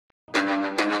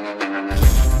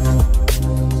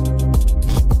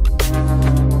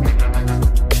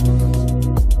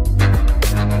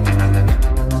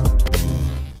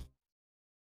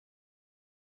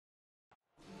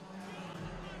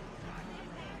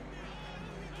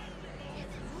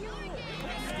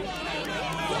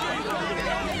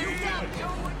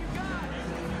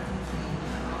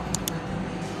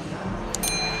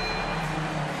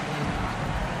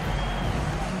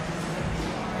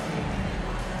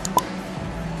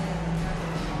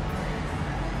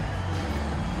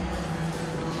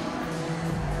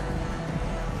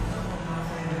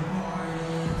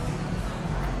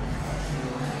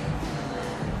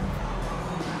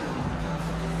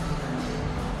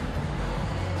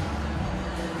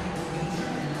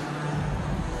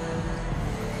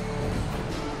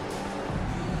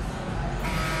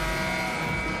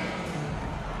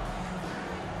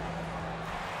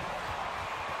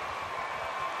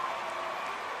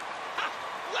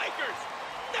Lakers!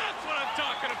 That's what I'm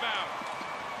talking about!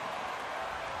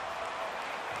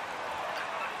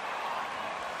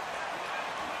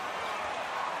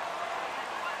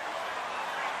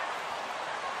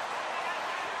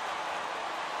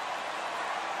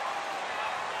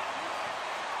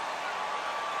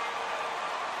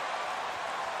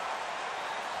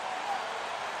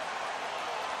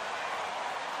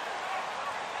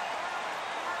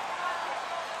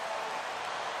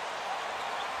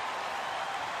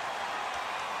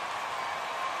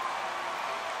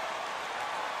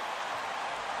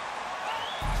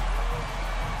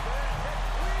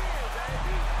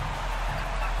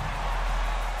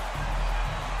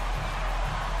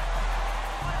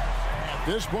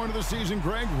 This point of the season,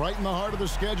 Greg, right in the heart of the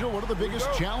schedule, what are the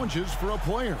biggest challenges for a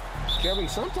player? Kevin,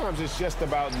 sometimes it's just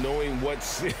about knowing what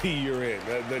city you're in.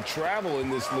 The travel in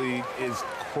this league is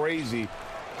crazy,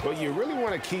 but you really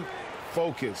want to keep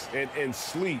focused and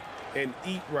sleep and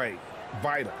eat right.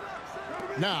 Vital.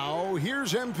 Now,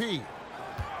 here's MP.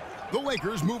 The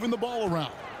Lakers moving the ball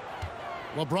around.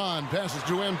 LeBron passes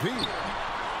to MP.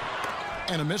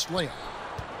 And a missed layup.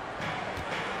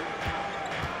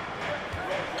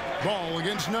 Ball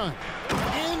against none.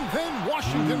 And then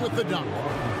Washington with the dunk.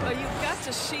 Well, you've got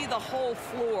to see the whole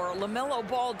floor. LaMelo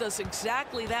Ball does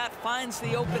exactly that, finds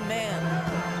the open man.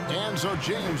 And so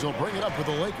James will bring it up with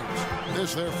the Lakers.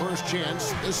 This their first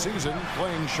chance this season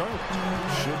playing Charlotte.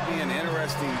 Should be an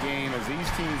interesting game as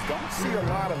these teams don't see a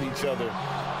lot of each other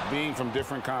being from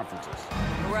different conferences.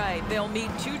 Right. They'll meet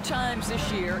 2 times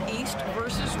this year, East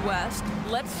versus West.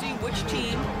 Let's see which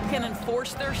team can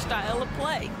enforce their style of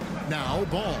play. Now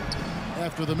Ball.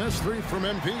 After the missed 3 from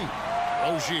MP.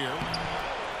 Rozier.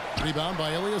 Rebound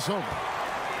by Ilyasova.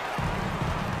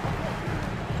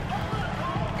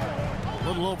 A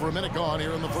little over a minute gone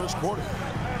here in the first quarter.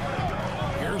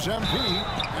 Here's MP.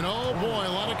 And oh boy,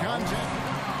 a lot of contact.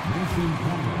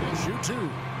 Shoot 2.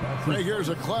 Right, here's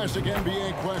a classic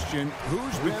NBA question.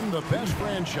 Who's been the best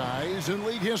franchise in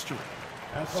league history?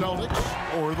 Celtics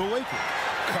or the Lakers?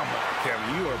 Come on,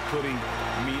 Kevin. You are putting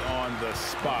me on the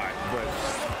spot. But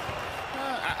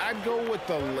I'd go with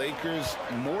the Lakers.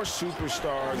 More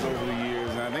superstars over the years.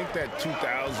 And I think that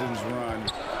 2000s run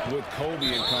with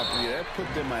Kobe and company, that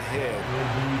put them ahead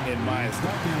in my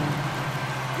estimation.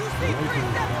 You see 3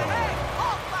 steps ahead.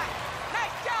 All right.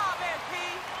 Nice job, MP.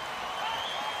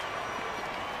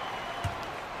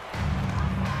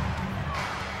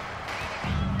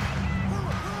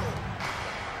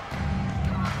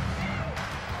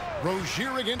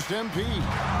 Rozier against MP.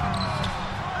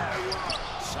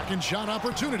 Second shot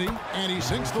opportunity, and he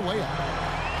sinks the layup.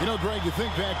 You know, Greg, you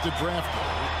think back to draft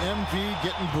day, MP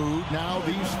getting booed. Now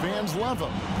these fans love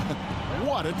him.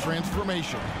 What a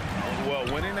transformation. Well,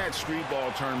 winning that street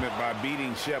ball tournament by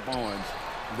beating Shep Owens,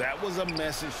 that was a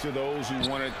message to those who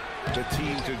wanted the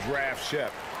team to draft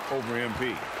Shep over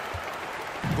MP.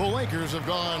 The Lakers have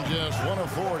gone just 1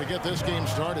 of 4 to get this game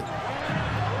started.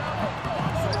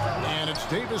 And it's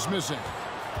Davis missing.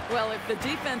 Well, if the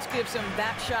defense gives him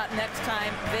that shot next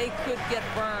time, they could get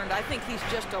burned. I think he's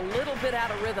just a little bit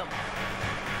out of rhythm.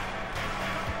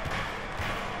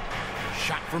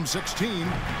 Shot from 16.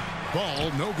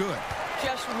 Ball no good.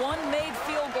 Just 1 made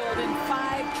field goal in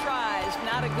 5 tries.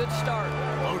 Not a good start.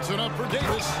 Loads it up for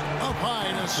Davis. Up high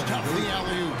to stuff the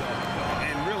alley-oop.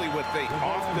 And really with the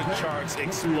off-the-charts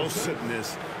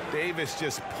explosiveness, Davis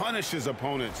just punishes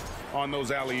opponents on those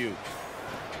alley-oops.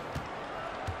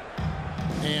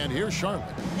 And here's Charlotte,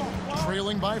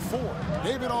 trailing by 4.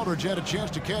 David Aldridge had a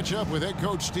chance to catch up with head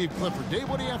coach Steve Clifford. Dave,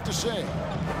 what do you have to say?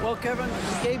 Well, Kevin,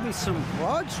 he gave me some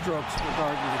broad strokes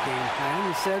regarding the game plan.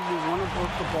 He said we want to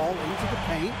work the ball into the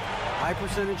paint, high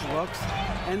percentage looks,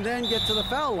 and then get to the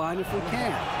foul line if we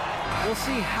can. We'll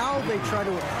see how they try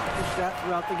to accomplish that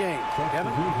throughout the game.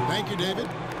 Kevin? Thank you, David.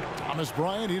 Thomas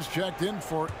Bryant, he's checked in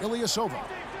for Ilyasova.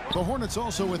 The Hornets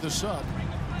also with a sub.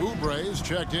 Oubre is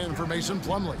checked in for Mason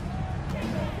Plumlee.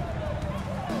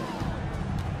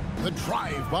 The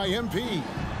drive by MP.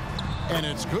 And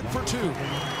it's good for 2.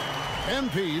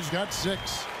 MP's got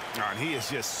 6. And he is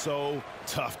just so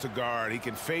tough to guard. He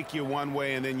can fake you one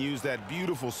way and then use that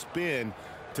beautiful spin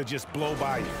to just blow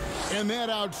by you. And that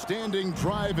outstanding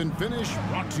drive and finish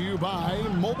brought to you by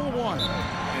Mobile One.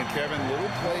 And Kevin, little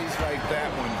plays like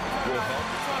that one will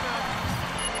help.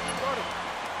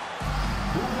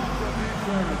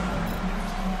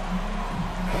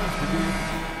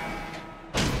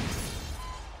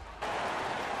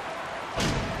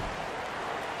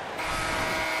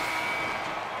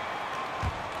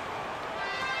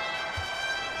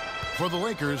 For the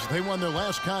Lakers, they won their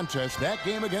last contest, that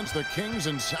game against the Kings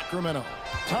in Sacramento.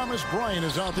 Thomas Bryant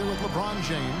is out there with LeBron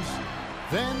James.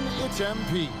 Then it's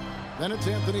MP. Then it's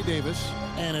Anthony Davis.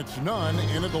 And it's none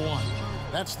in at the 1.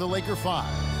 That's the Laker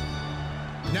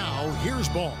 5. Now, here's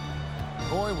Ball.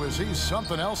 Boy, was he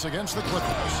something else against the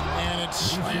Clippers. And it's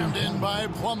slammed in by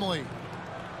Plumlee.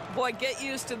 Boy, get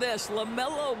used to this.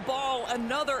 LaMelo Ball,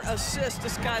 another assist.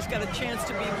 This guy's got a chance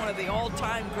to be one of the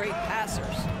all-time great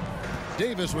passers.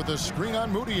 Davis with a screen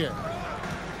on Moutier.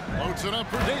 Loads it up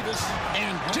for Davis,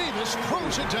 and Davis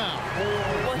throws it down.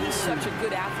 Well, he's such a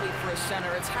good athlete for a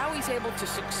center. It's how he's able to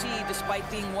succeed despite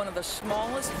being one of the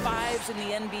smallest 5s in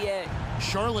the NBA.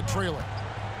 Charlotte trailing.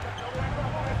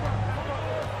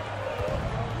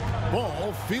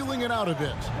 Ball feeling it out a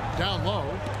bit. Down low.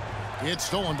 It's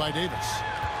stolen by Davis.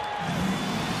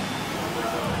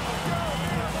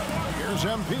 Here's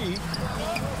MP.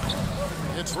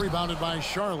 It's rebounded by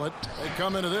Charlotte. They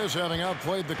come into this having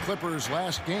outplayed the Clippers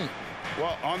last game.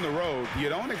 Well, on the road, you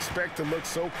don't expect to look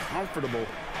so comfortable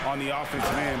on the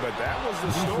offensive end, but that was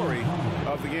the story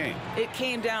of the game. It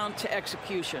came down to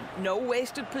execution. No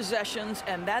wasted possessions,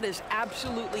 and that is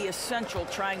absolutely essential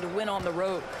trying to win on the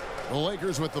road. The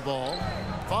Lakers with the ball,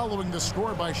 following the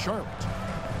score by Charlotte.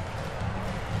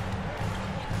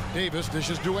 Davis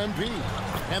dishes to MP.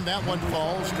 And that one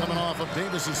falls coming off of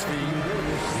Davis's feet.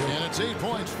 And it's 8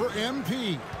 points for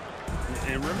MP.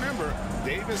 And remember,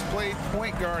 Davis played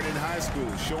point guard in high school,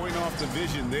 showing off the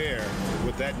vision there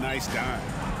with that nice dime.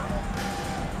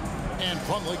 And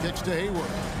Plumlee kicks to Hayward.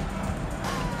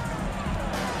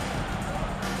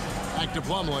 Back to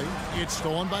Plumlee. It's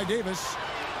stolen by Davis.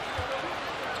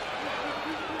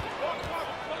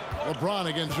 LeBron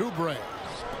against Oubre.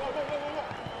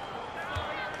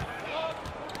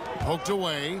 Poked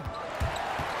away.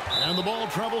 And the ball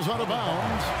travels out of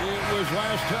bounds. It was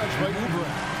last touched by Oubre.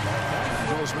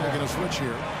 Bill's making a switch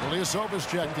here. Ilyasova's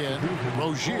checked in.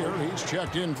 Rozier, he's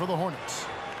checked in for the Hornets.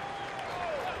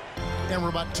 And we're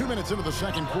about 2 minutes into the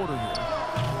second quarter here.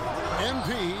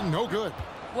 MP, no good.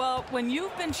 Well, when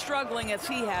you've been struggling as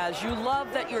he has, you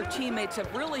love that your teammates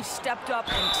have really stepped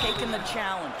up and taken the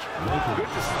challenge. Good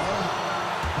to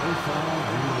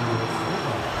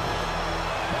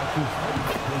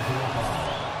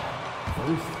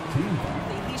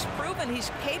He's proven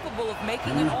he's capable of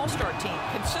making an all-star team.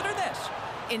 Consider this.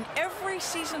 In every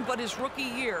season but his rookie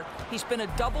year, he's been a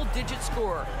double-digit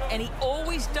scorer, and he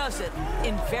always does it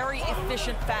in very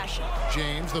efficient fashion.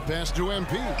 James, the pass to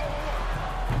MP.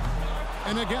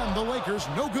 And again, the Lakers,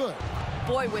 no good.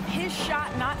 Boy, with his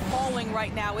shot not falling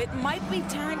right now, it might be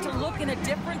time to look in a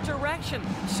different direction.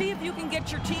 See if you can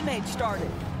get your teammates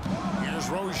started. Here's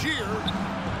Rozier.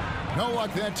 No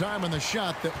luck that time on the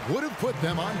shot that would have put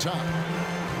them on top.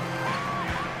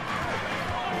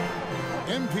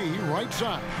 MP right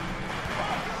side.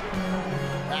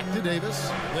 Back to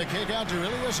Davis. The kick out to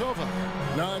Ilyasova.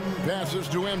 None passes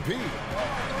to MP.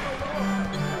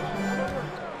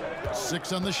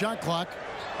 6 on the shot clock.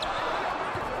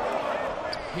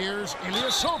 Here's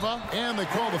Ilyasova, and they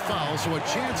call the foul, so a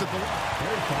chance at the...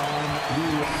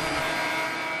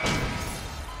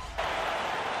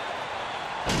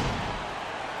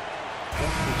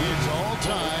 It's all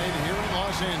tied here in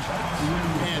Los Angeles.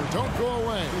 And don't go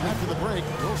away. After the break,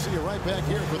 we'll see you right back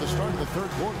here for the start of the third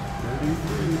quarter.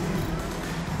 33.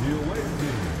 The away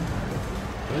team.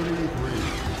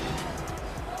 33.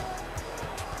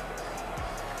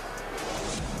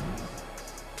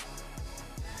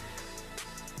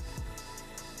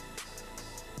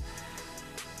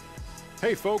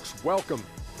 Hey folks, welcome.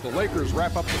 The Lakers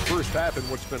wrap up the first half in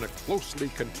what's been a closely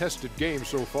contested game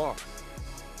so far.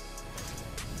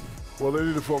 Well, they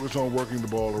need to focus on working the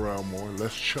ball around more,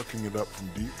 less chucking it up from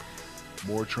deep,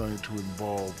 more trying to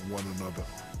involve one another.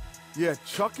 Yeah,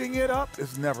 chucking it up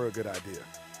is never a good idea.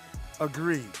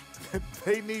 Agreed.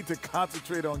 They need to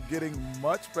concentrate on getting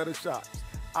much better shots.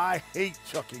 I hate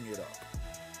chucking it up.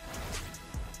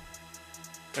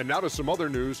 And now to some other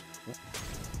news.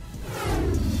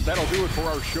 That'll do it for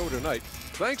our show tonight.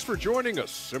 Thanks for joining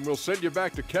us, and we'll send you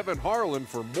back to Kevin Harlan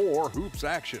for more hoops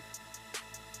action.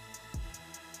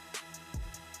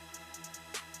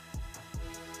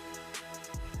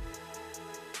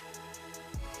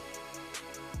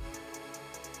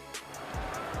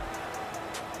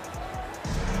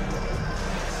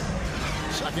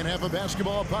 Second half of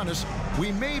basketball upon us.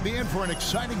 We may be in for an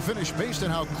exciting finish based on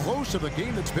how close of a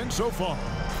game it's been so far.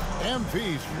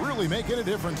 MP's really making a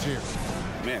difference here.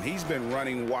 Man, he's been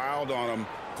running wild on them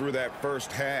through that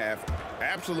first half.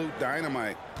 Absolute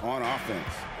dynamite on offense.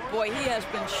 Boy, he has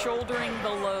been shouldering the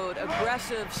load.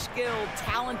 Aggressive, skilled,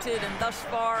 talented, and thus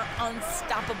far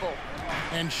unstoppable.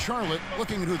 And Charlotte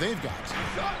looking at who they've got.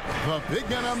 The big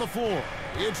men on the floor.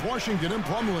 It's Washington and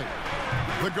Plumlee.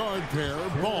 The guard pair,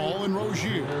 Ball and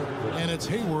Rozier. And it's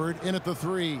Hayward in at the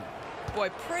 3. Boy,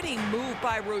 pretty move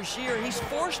by Rozier. He's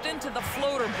forced into the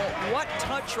floater, but what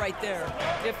touch right there.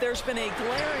 If there's been a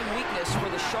glaring weakness for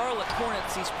the Charlotte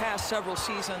Hornets these past several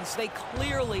seasons, they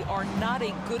clearly are not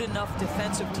a good enough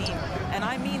defensive team. And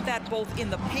I mean that both in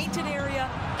the painted area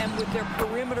and with their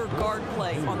perimeter guard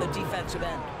play on the defensive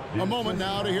end. A moment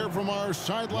now to hear from our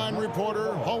sideline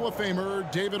reporter, Hall of Famer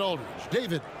David Aldridge.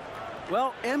 David.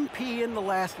 Well, MP in the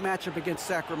last matchup against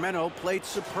Sacramento played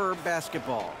superb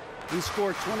basketball. He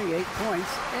scored 28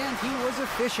 points, and he was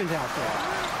efficient out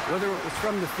there, whether it was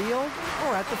from the field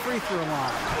or at the free throw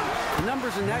line. The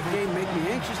numbers in that game make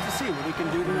me anxious to see what he can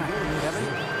do tonight.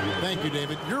 Kevin? Thank you,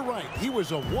 David. You're right. He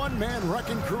was a one-man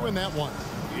wrecking crew in that one.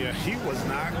 Yeah, he was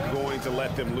not going to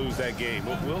let them lose that game.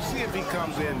 We'll see if he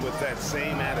comes in with that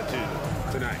same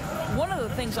attitude tonight. One of the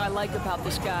things I like about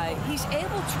this guy, he's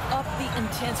able to up the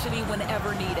intensity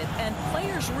whenever needed, and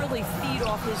players really feed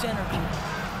off his energy.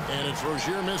 And it's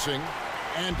Rozier missing.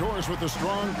 And Doris with a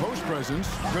strong post presence.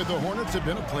 Could the Hornets have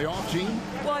been a playoff team?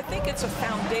 Well, I think it's a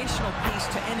foundational piece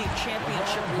to any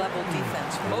championship level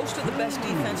defense. Most of the best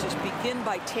defenses begin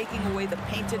by taking away the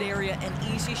painted area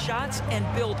and easy shots and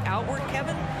build outward,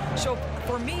 Kevin. So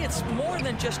for me, it's more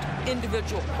than just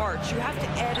individual parts. You have to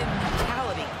add in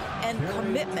mentality and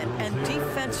commitment and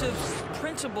defensive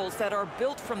principles that are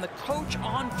built from the coach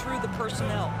on through the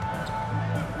personnel.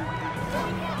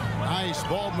 Nice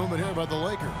ball movement here by the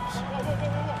Lakers.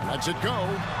 Lets it go.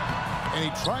 And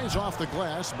he tries off the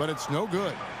glass, but it's no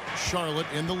good. Charlotte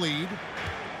in the lead.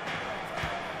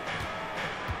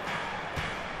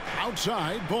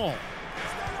 Outside, Ball.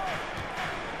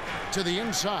 To the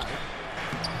inside.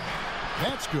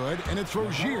 That's good, and it's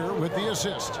Rozier with the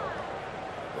assist.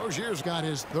 Rozier's got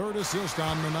his 3rd assist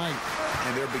on the night.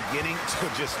 And they're beginning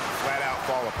to just flat out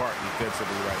fall apart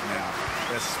defensively right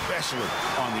now, especially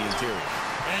on the interior.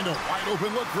 And a wide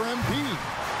open look for MP.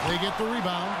 They get the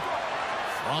rebound.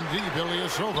 From deep,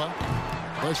 Ilyasova.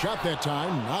 The shot that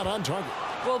time, not on target.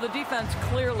 Well, the defense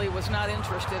clearly was not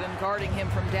interested in guarding him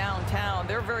from downtown.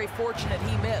 They're very fortunate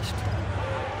he missed.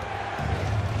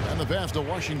 And the pass to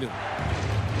Washington.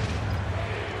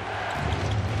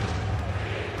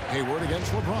 Hayward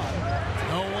against LeBron.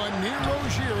 No one near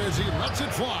Rozier as he lets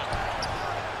it fly.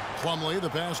 Plumlee, the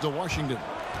pass to Washington.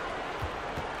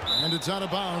 And it's out of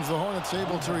bounds. The Hornets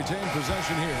able to retain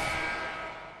possession here.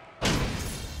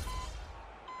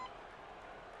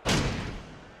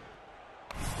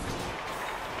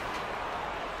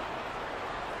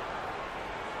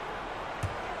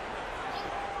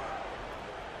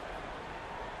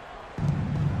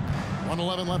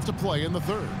 .111 left to play in the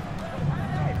 3rd.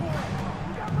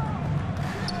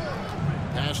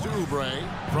 Pass to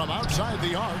Oubre from outside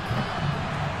the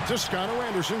arc. Toscano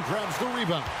Anderson grabs the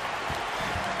rebound.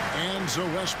 And so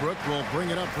Westbrook will bring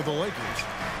it up for the Lakers.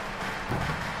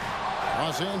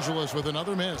 Los Angeles with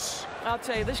another miss. I'll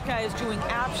tell you, this guy is doing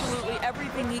absolutely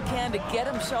everything he can to get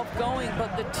himself going,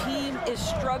 but the team is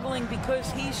struggling because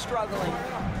he's struggling.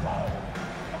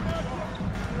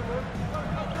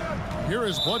 Here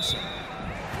is Bledsoe.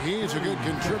 He's a good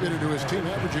contributor to his team,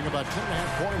 averaging about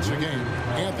 10.5 points a game.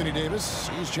 Anthony Davis,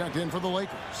 he's checked in for the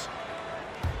Lakers.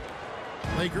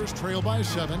 Lakers trail by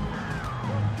 7.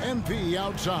 MP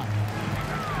outside.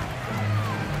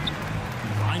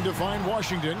 Trying to find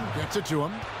Washington. Gets it to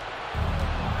him.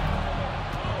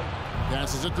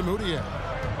 Passes it to Moutier.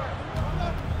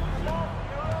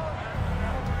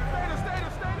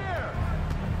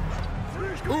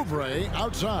 Oubre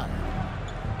outside.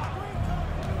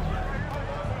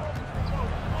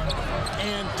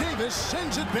 And Davis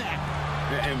sends it back.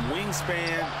 And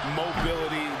wingspan,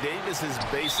 mobility, Davis is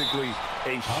basically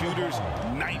a shooter's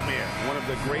nightmare. One of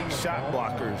the great shot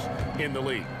blockers in the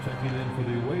league. Checking in for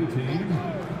the away team,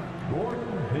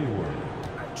 Gordon Hayward.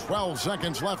 12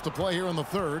 seconds left to play here in the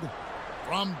third.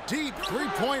 From deep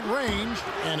three-point range,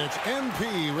 and it's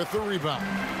MP with the rebound.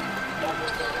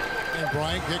 And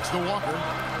Bryant kicks to Walker.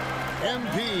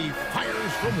 MP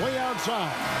fires from way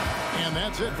outside. And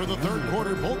that's it for the third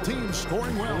quarter. Both teams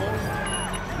scoring well. The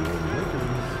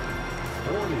Lakers,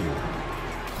 40.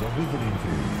 The visiting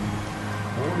team,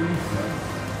 47.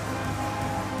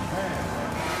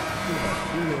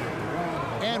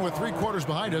 And with 3 quarters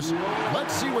behind us,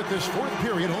 let's see what this fourth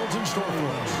period holds in store for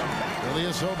us.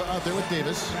 Ilyasova out there with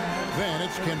Davis. Then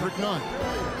it's Kendrick Nunn.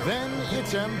 Then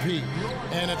it's MP.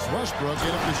 And it's Westbrook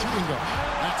in at the shooting guard.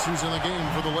 That's who's in the game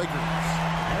for the Lakers.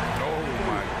 Oh,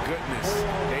 my goodness.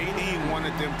 AD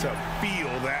wanted them to feel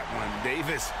that one.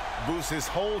 Davis boosts his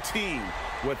whole team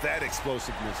with that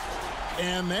explosiveness.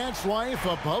 And that's life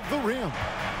above the rim,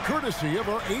 courtesy of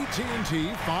our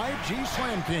AT&T 5G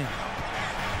Slam King.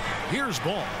 Here's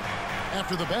Ball.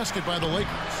 After the basket by the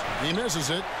Lakers, he misses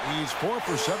it. He's 4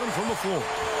 for 7 from the floor.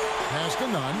 Pass to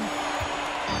Nunn.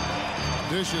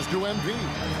 Dishes to MV.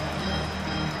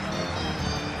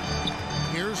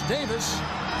 Here's Davis.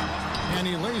 And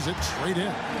he lays it straight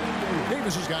in.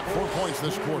 Davis has got 4 points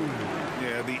this quarter.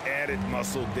 Yeah, the added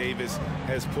muscle Davis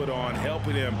has put on,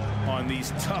 helping him on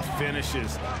these tough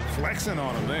finishes, flexing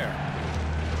on him there.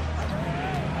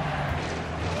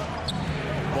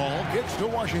 Ball gets to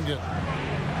Washington.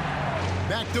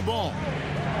 Back to Ball.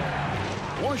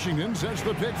 Washington sets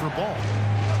the pick for Ball.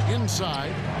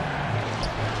 Inside.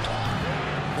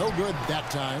 No good that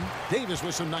time. Davis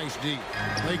with some nice D.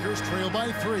 Lakers trail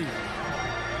by 3.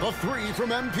 The 3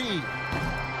 from MP.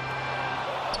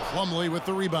 Plumlee with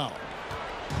the rebound.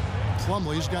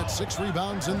 Plumlee's got 6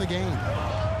 rebounds in the game.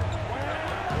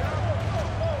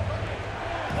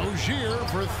 Rozier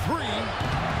for 3.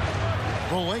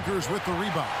 The Lakers with the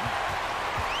rebound.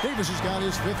 Davis has got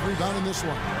his 5th rebound in this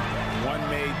one. One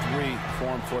made 3 for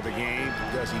him for the game.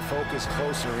 Does he focus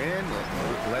closer in?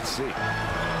 Let's see.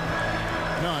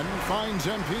 Nunn finds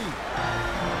MP.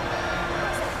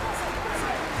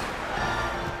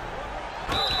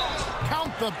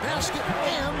 Count the basket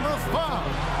and the foul.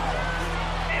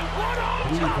 And one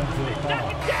on top. Knock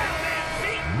it down, man.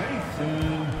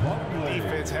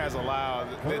 Defense has allowed,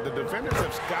 the defenders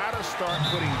have got to start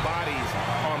putting bodies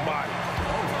on bodies.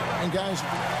 And guys,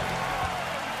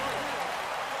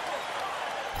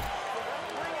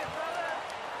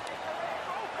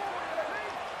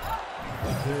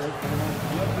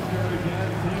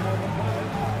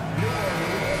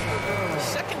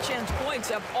 Second chance points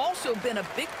have also been a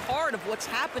big part of what's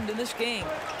happened in this game.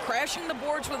 Crashing the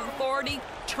boards with authority,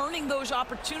 turning those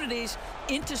opportunities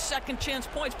into second chance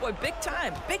points. Boy, big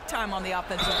time on the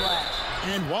offensive glass.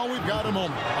 and while we've got a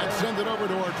moment, let's send it over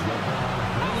to our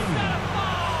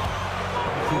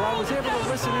Well, I was able to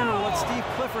listen in on what Steve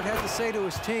Clifford had to say to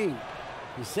his team.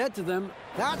 He said to them,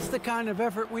 that's the kind of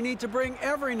effort we need to bring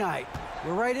every night.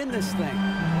 We're right in this thing,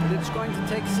 but it's going to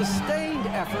take sustained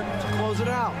effort to close it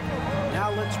out.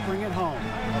 Now let's bring it home.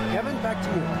 Kevin, back to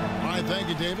you. All right, thank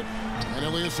you, David. And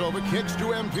Ilyasova kicks to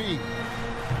MP.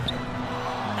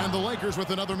 And the Lakers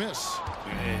with another miss.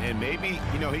 And maybe,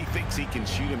 you know, he thinks he can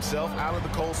shoot himself out of the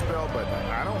cold spell, but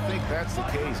I don't think that's the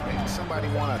case. Maybe somebody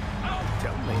want to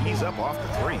tell him that he's up off the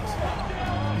threes.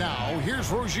 Now, here's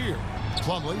Rozier.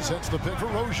 Plumlee sets the pick for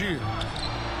Rozier.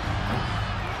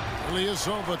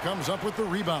 Ilyasova comes up with the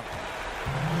rebound.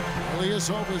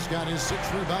 Ilyasova's got his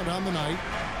 6th rebound on the night.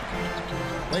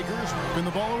 Lakers whipping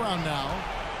the ball around now.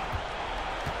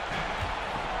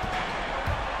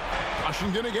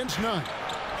 Washington against Nunn.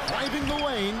 Driving the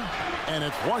lane, and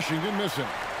it's Washington missing.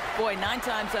 Boy, 9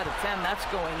 times out of 10, that's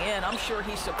going in. I'm sure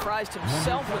he surprised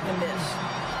himself with the miss.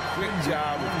 Quick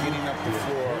job of getting up the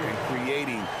floor and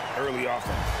creating early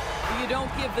offense. You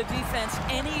don't give the defense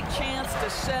any chance to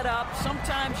set up.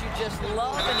 Sometimes you just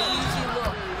love an easy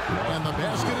look. And the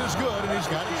basket is good, and he's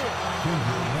got it.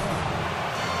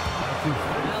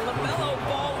 Now, LaMelo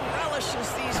Ball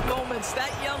relishes these moments.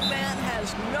 That young man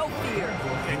has no fear.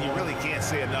 And you really can't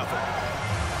say enough of it.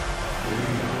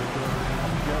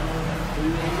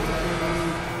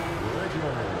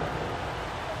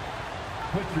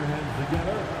 Put your hands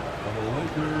together for the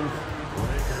Lakers.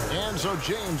 And so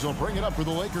James will bring it up for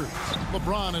the Lakers.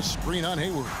 LeBron is screen on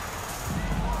Hayward.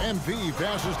 MV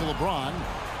passes to LeBron.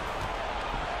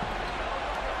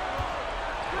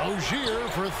 Rozier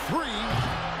for 3.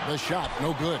 The shot,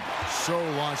 no good. So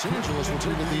Los Angeles will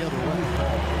take it the other way.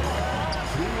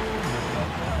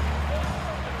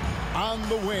 On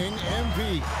the wing,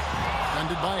 MV.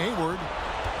 Defended by Hayward.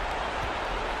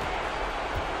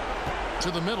 To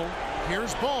the middle.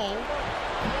 Here's Ball.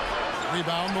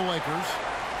 Rebound the Lakers.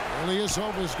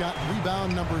 Ilyasova's got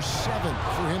rebound number 7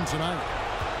 for him tonight.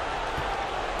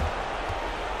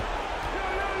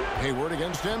 Hayward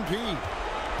against MP.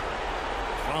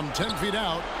 From 10 feet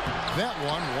out. That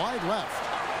one wide left.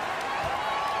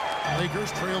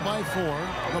 Lakers trail by 4.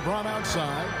 LeBron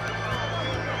outside.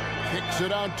 Kicks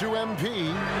it out to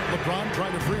MP. LeBron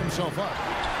trying to free himself up.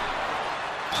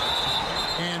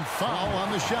 And foul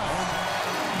on the shot.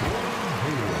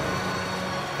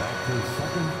 That's his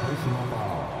second personal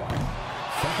foul.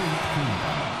 Second team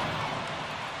foul.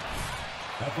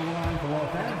 At the line for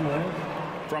Los Angeles.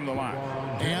 From the line.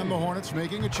 And the Hornets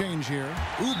making a change here.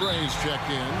 Oubre's checked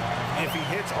in. If he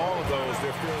hits all of those,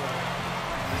 they're still...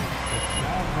 It's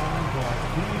now time for a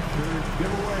team-third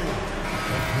giveaway.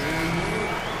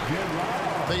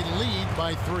 They lead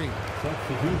by 3.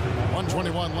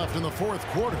 1:21 left in the fourth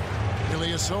quarter.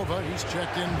 Ilyasova, he's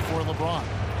checked in for LeBron.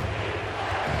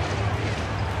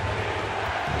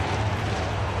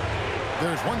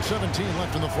 There's 1:17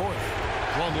 left in the fourth.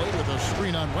 Plumlee with a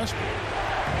screen on Westbrook.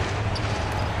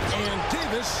 And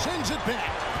Davis sends it back.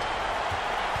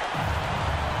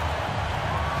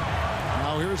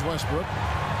 Now here's Westbrook.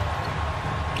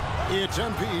 It's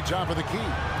MP, top of the key.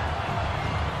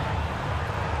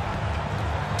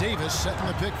 Davis setting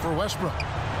the pick for Westbrook.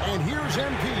 And here's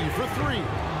MP for 3.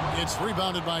 It's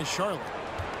rebounded by Charlotte.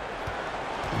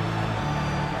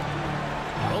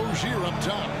 Rozier up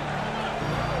top.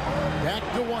 Back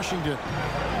to Washington.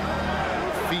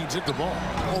 Feeds it to Ball.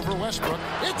 Over Westbrook.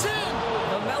 It's in!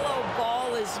 LaMelo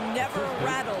Ball is never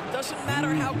rattled. Doesn't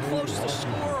matter how close the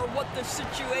score or what the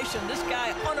situation. This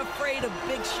guy unafraid of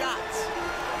big shots.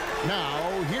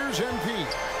 Now, here's MP.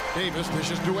 Davis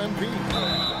dishes to MP.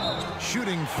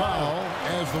 Shooting foul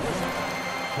as the winner.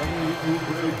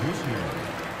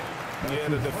 Yeah,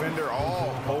 the defender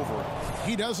all over.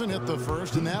 He doesn't hit the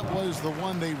first, and that was the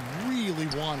one they really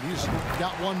wanted. He's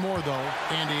got one more, though,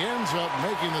 and he ends up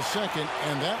making the second,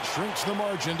 and that shrinks the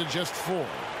margin to just 4.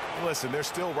 Listen, they're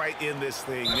still right in this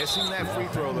thing. Missing that free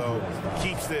throw, though,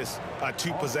 keeps this a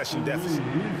 2-possession deficit.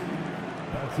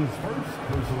 That's his first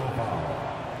personal foul.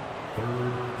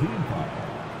 Third team foul.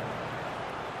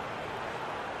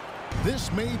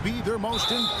 This may be their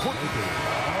most important.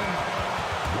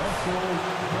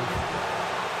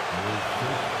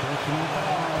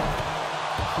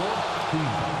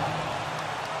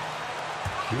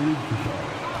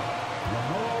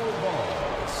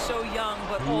 So young,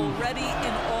 but already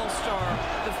an all-star.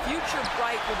 The future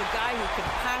bright with a guy who can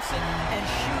pass it and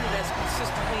shoot it as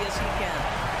consistently as he can.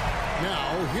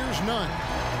 Now, here's Nunn.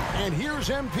 And here's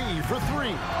MP for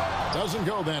 3. Doesn't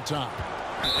go that time.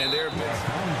 And they're big.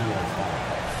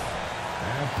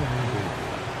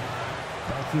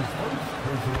 That's his first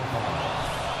personal foul.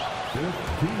 15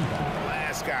 foul.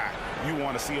 Last guy you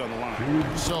want to see on the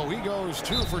line. So he goes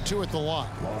 2 for 2 at the line,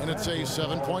 and it's a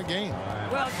 7-point game.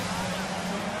 Well, let's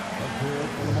hear it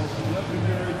for the most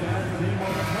legendary dance team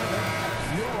on the planet,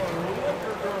 your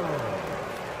Laker Girls.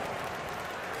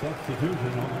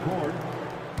 Substitution on the court.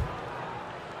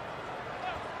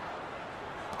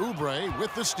 Oubre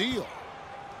with the steal.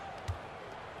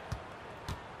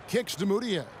 Kicks to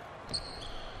Moutier.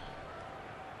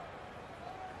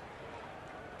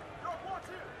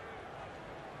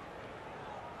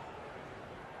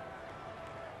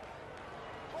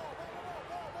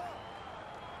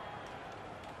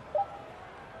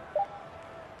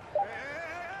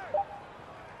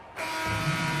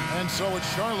 And so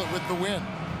it's Charlotte with the win.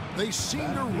 They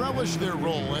seem to relish their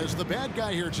role as the bad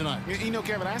guy here tonight. You know,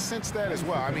 Kevin, I sense that as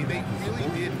well. I mean, they really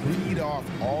did feed off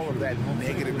all of that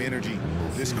negative energy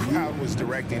this crowd was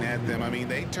directing at them. I mean,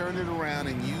 they turned it around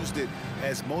and used it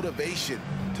as motivation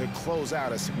to close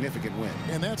out a significant win.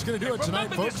 And that's going to do it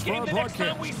tonight, folks, for our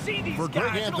broadcast. For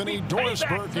Greg Anthony, Doris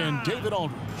Burke, and David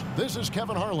Aldridge, this is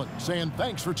Kevin Harlan saying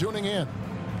thanks for tuning in.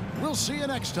 We'll see you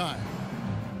next time.